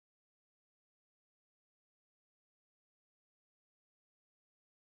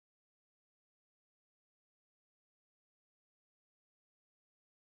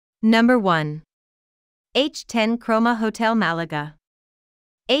Number 1. H10 Croma Hotel Malaga.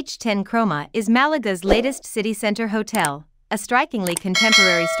 H10 Croma is Malaga's latest city center hotel, a strikingly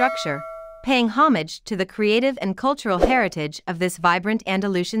contemporary structure, paying homage to the creative and cultural heritage of this vibrant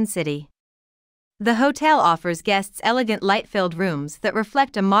Andalusian city. The hotel offers guests elegant light-filled rooms that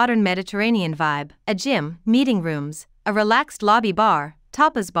reflect a modern Mediterranean vibe, a gym, meeting rooms, a relaxed lobby bar,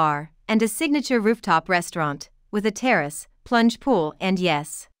 tapas bar, and a signature rooftop restaurant, with a terrace, plunge pool and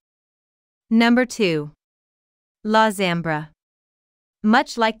yes. Number 2. La Zambra.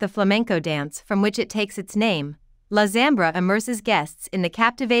 Much like the flamenco dance from which it takes its name, La Zambra immerses guests in the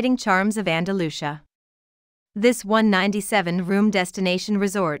captivating charms of Andalusia. This 197-room destination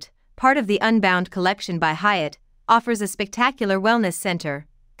resort, part of the Unbound collection by Hyatt, offers a spectacular wellness center,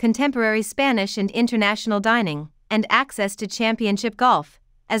 contemporary Spanish and international dining, and access to championship golf,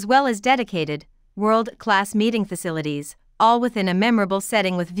 as well as dedicated, world-class meeting facilities, all within a memorable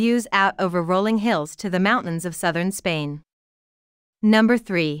setting with views out over rolling hills to the mountains of southern Spain. Number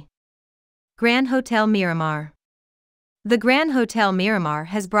 3. Gran Hotel Miramar. The Gran Hotel Miramar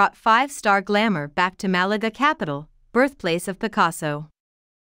has brought five-star glamour back to Malaga capital, birthplace of Picasso.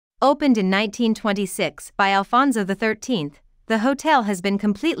 Opened in 1926 by Alfonso XIII, the hotel has been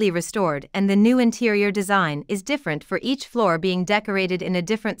completely restored and the new interior design is different for each floor being decorated in a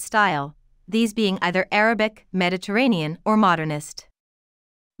different style, these being either Arabic, Mediterranean, or modernist.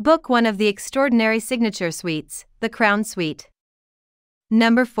 Book one of the extraordinary signature suites, the Crown Suite.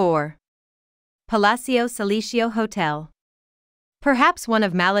 Number 4. Palacio Salicio Hotel. Perhaps one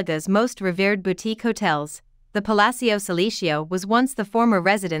of Malaga's most revered boutique hotels, the Palacio Salicio was once the former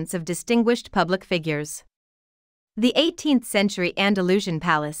residence of distinguished public figures. The 18th-century Andalusian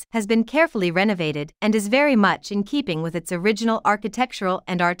palace has been carefully renovated and is very much in keeping with its original architectural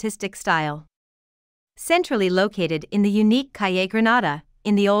and artistic style. Centrally located in the unique Calle Granada,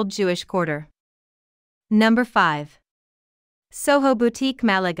 in the Old Jewish Quarter. Number 5. Soho Boutique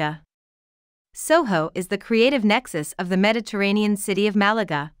Malaga. Soho is the creative nexus of the Mediterranean city of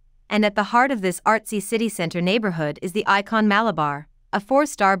Malaga, and at the heart of this artsy city center neighborhood is the Icon Malabar, a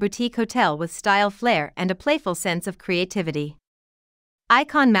 4-star boutique hotel with style flair and a playful sense of creativity.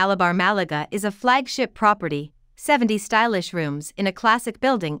 Icon Malabar Malaga is a flagship property, 70 stylish rooms in a classic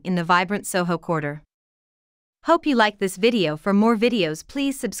building in the vibrant Soho Quarter. Hope you like this video. For more videos,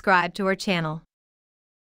 please subscribe to our channel.